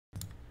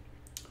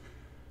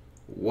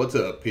What's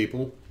up,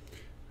 people?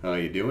 How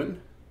you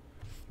doing?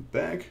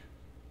 Back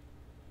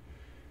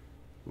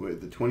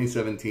with the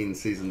 2017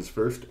 season's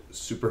first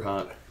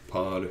Superhot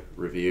pod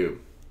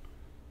review.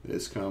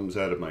 This comes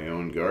out of my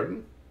own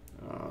garden.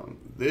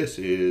 This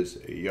is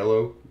a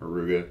Yellow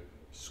Moruga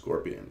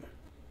scorpion.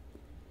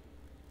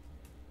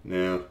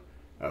 Now,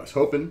 I was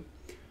hoping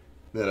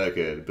that I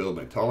could build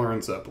my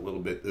tolerance up a little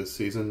bit this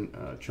season,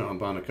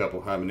 chomp on a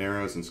couple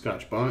habaneros and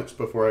scotch bonnets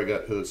before I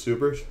got to the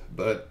supers,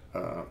 but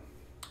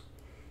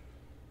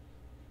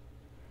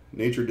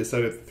nature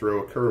decided to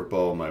throw a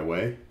curveball my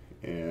way,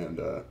 and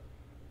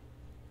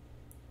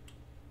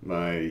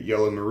my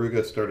Yellow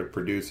Moruga started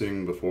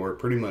producing before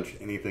pretty much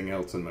anything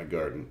else in my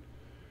garden.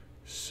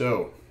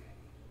 So,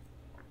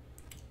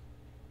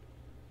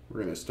 we're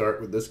going to start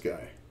with this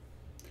guy.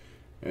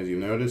 As you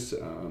notice,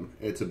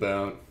 it's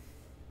about,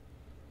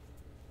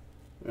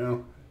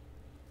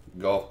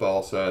 golf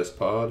ball size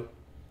pod.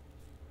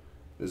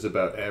 This is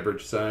about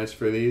average size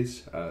for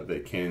these. They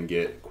can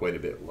get quite a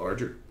bit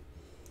larger.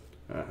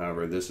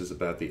 However, this is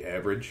about the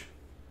average.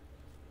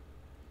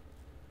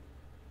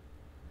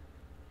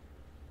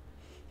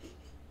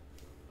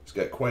 It's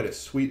got quite a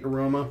sweet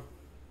aroma.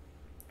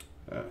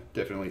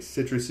 Definitely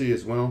citrusy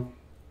as well.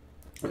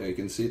 You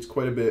can see it's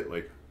quite a bit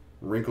like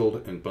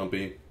wrinkled and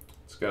bumpy.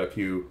 It's got a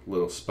few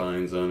little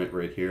spines on it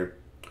right here.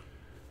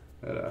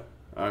 But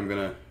I'm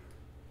gonna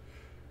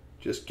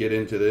just get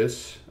into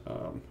this.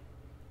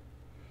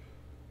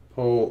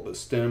 Pull the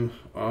stem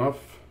off.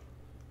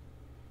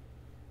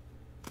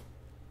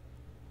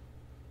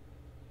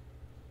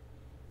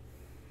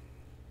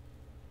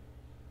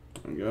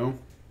 There we go.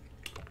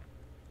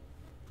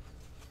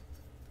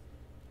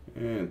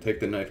 And take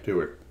the knife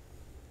to it.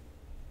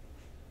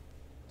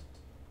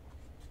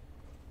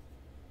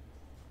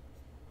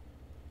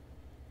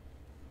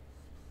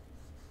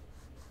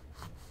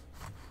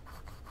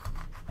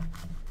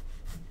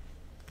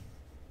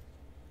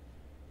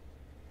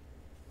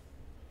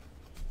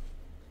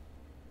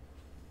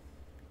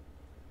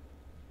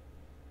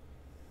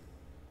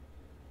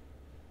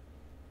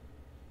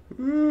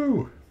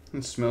 Ooh,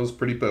 it smells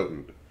pretty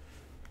potent.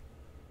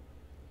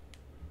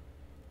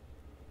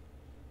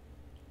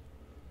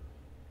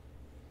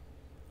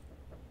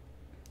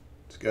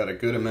 It's got a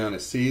good amount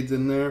of seeds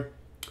in there.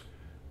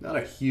 Not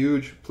a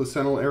huge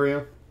placental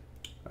area,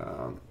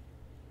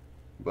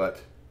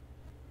 but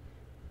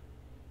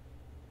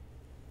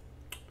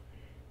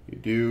you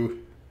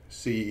do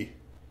see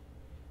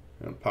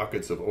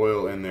pockets of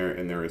oil in there,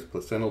 and there is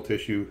placental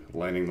tissue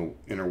lining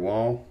the inner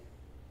wall.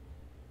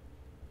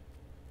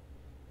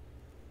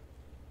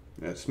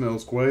 That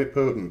smells quite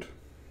potent.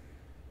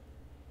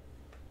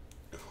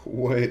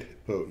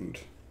 Quite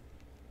potent.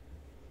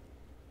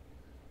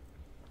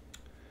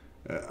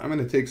 I'm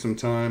going to take some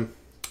time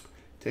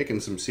taking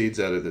some seeds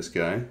out of this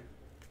guy.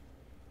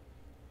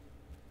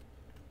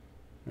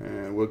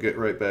 And we'll get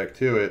right back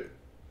to it.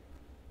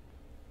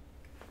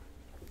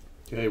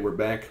 Okay, we're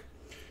back.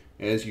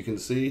 As you can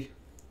see,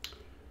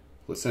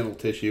 placental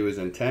tissue is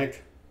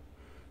intact.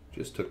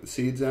 Just took the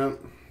seeds out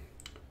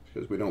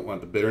because we don't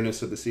want the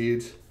bitterness of the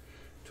seeds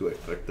to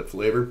affect the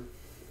flavor.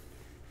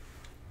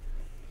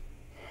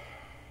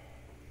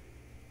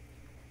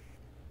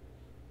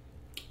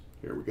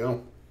 Here we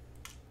go.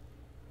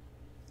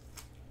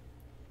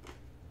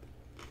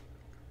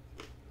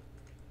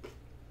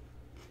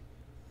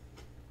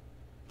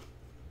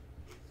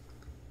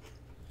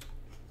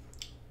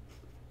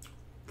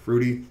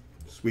 Fruity,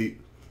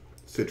 sweet,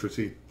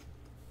 citrusy.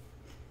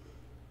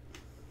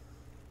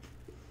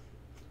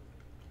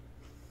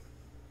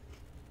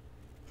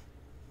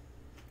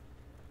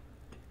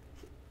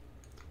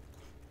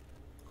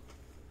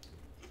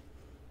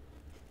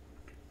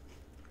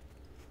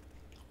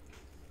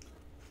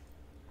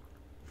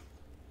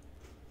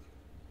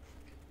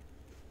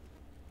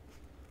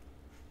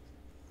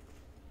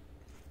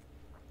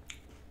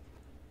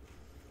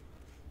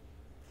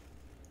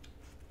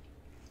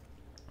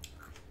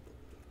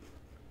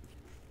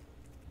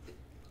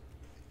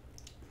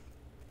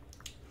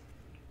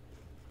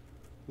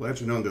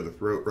 Latching onto the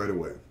throat right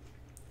away.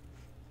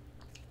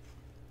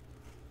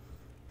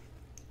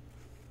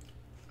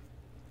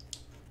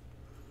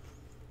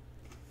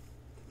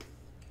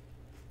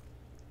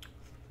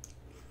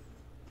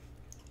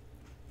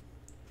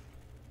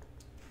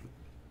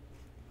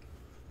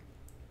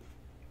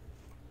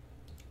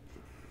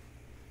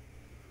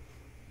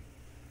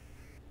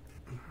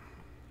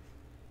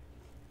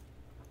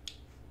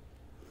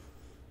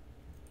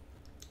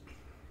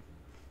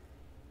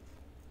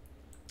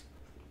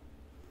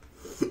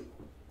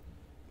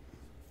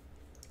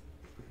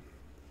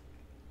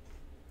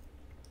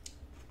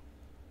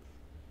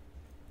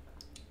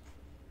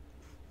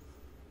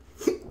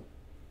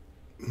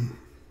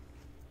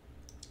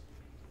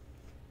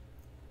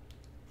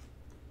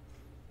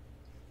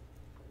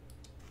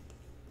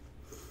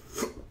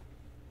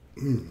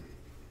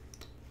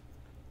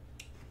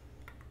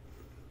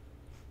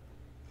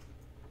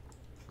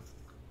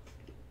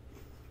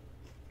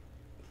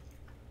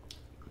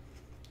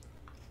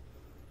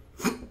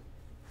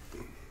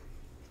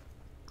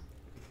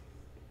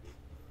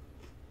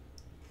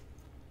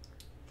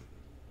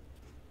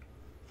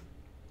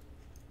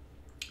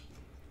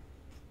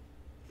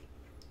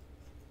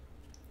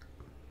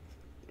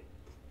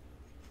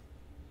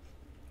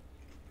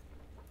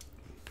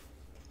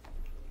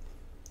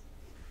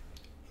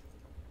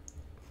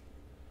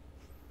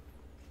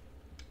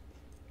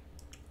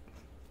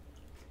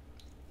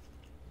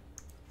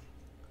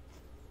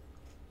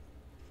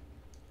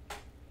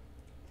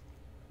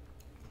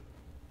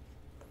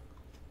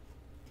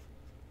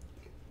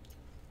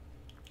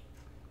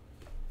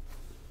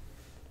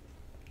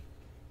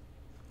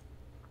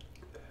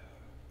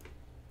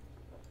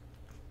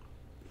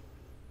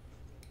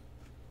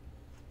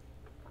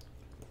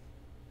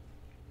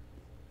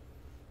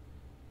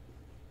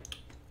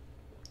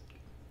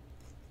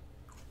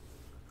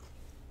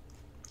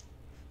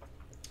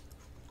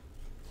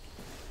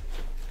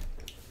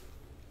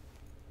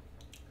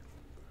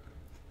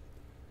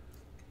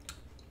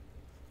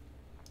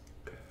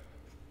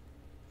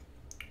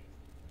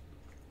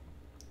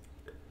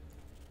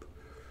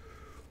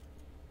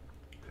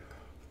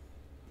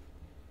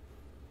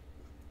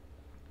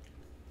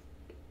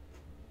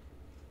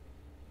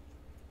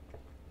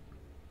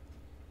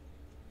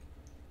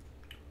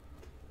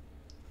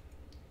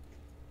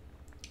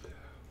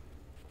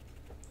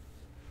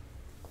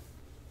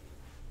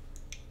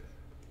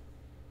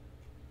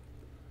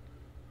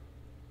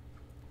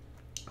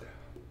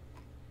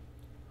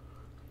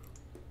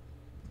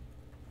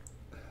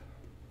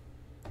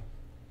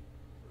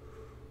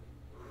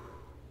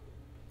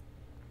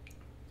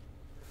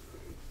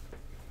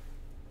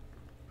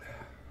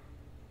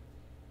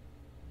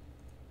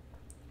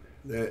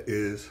 That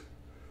is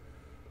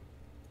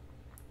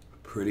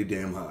pretty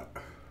damn hot.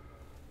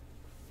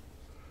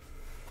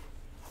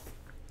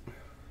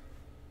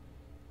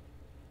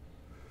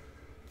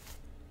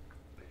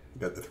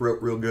 Got the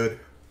throat real good.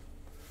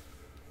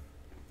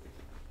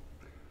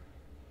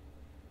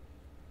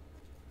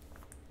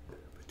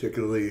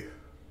 Particularly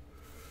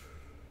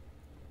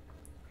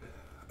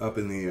up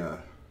in the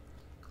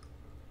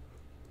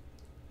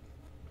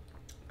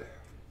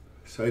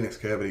sinus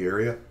cavity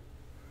area.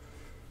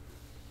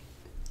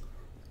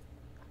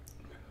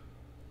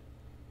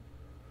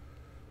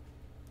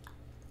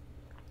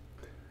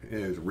 It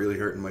is really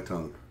hurting my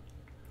tongue.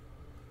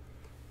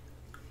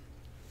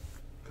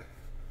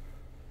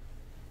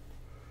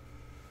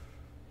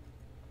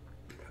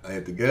 I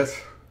had to guess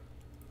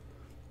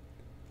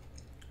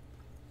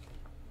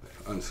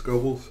on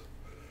Scovilles.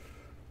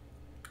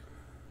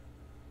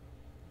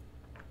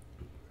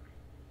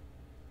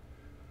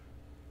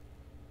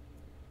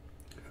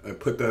 I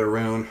put that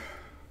around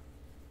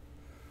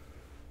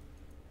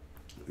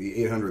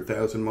the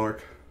 800,000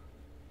 mark.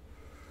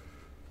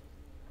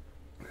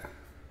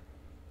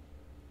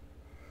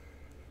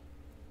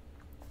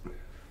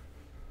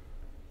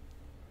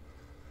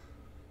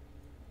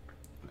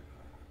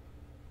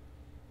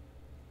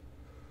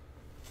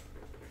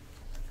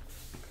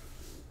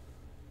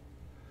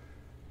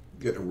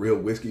 Getting a real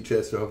whiskey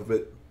chest off of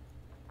it.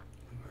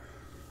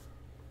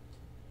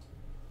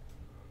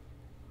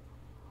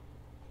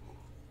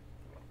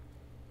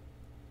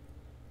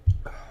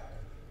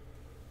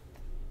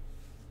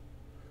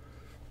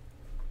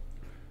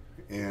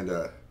 And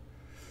a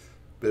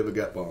bit of a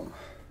gut bomb.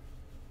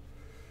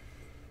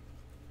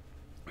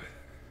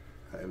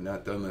 I have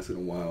not done this in a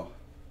while.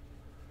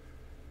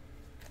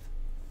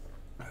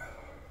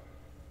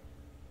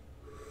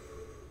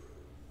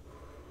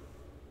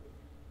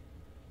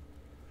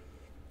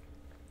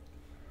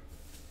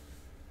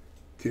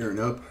 Tearing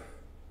up,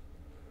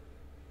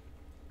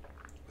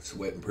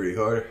 sweating pretty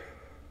hard.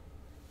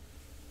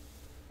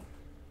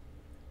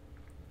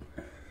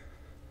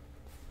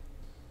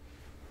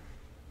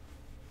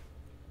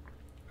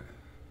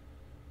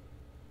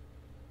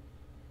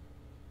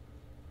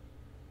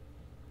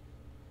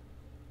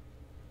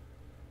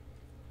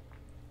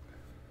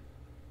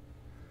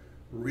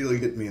 Really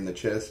getting me in the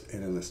chest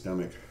and in the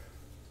stomach.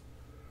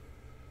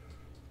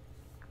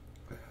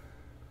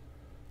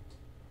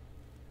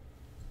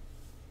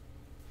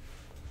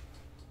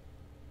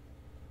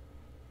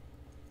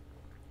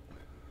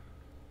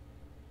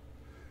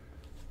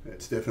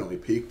 It's definitely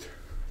peaked.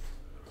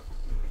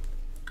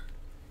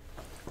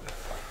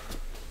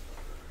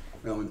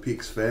 That one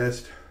peaks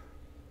fast.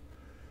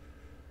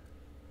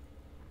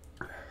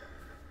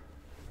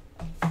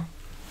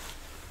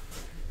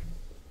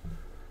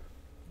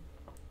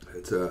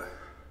 It's a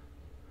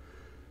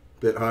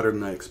bit hotter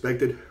than I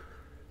expected.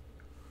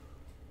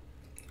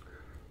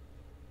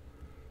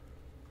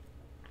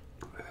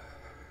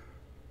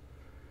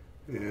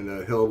 And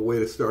a hell of a way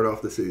to start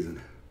off the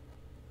season.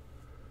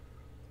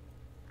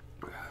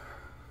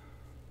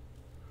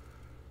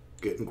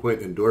 Getting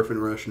quite an endorphin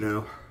rush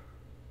now.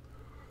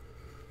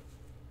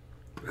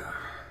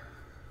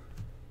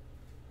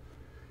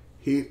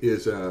 Heat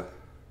is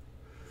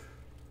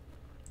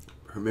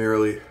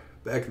primarily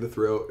back of the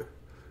throat,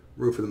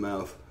 roof of the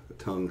mouth, the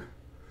tongue,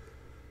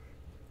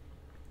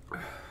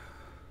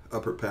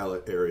 upper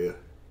palate area.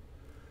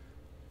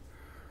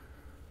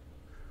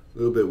 A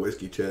little bit of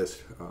whiskey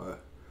chest,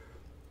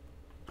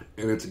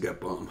 and it's a gut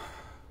bomb.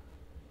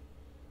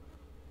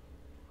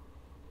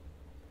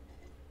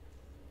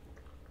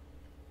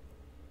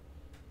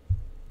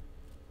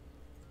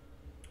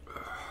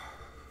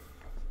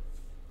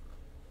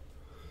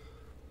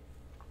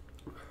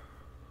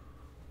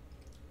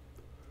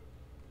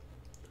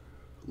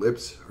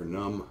 Lips are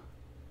numb.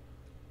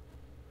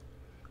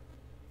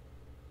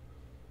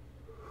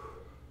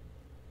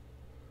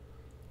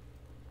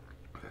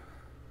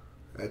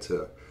 That's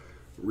a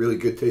really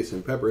good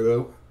tasting pepper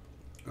though.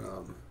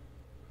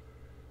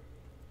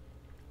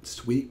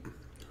 Sweet,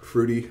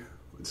 fruity,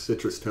 with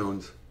citrus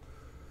tones.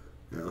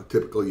 You know,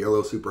 typical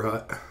yellow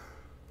Superhot.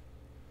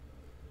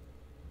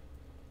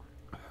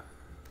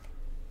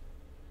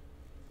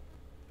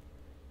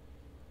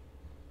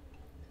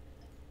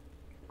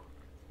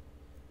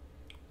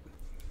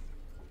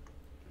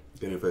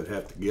 And if I'd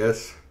have to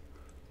guess,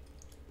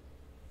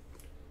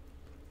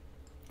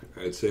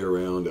 I'd say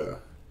around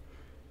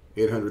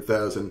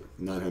 800,000,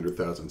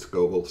 900,000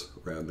 Scovilles,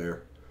 around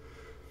there.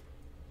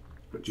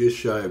 But just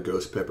shy of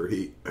ghost pepper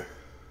heat.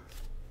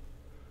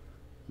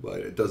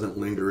 But it doesn't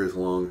linger as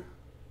long.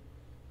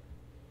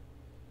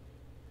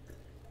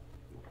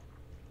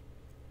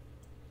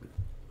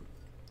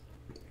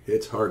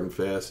 Hits hard and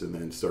fast and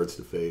then starts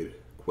to fade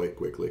quite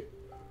quickly.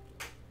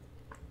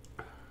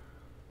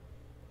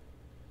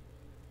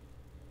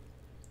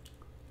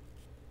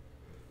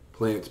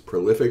 Plant's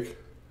prolific,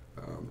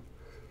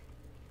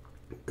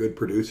 good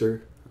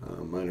producer.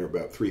 Mine are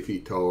about 3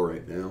 feet tall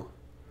right now.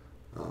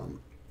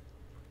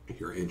 If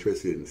you're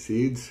interested in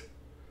seeds,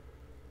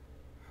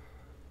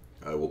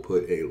 I will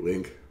put a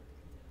link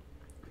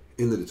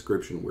in the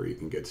description where you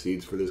can get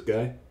seeds for this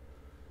guy.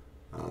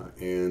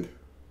 And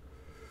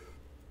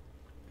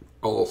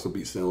I'll also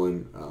be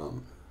selling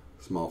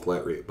small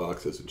flat rate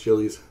boxes of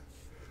chilies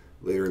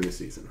later in the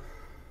season.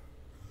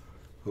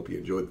 Hope you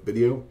enjoyed the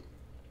video.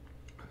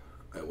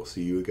 I will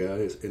see you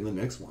guys in the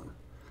next one.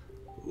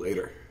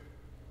 Later.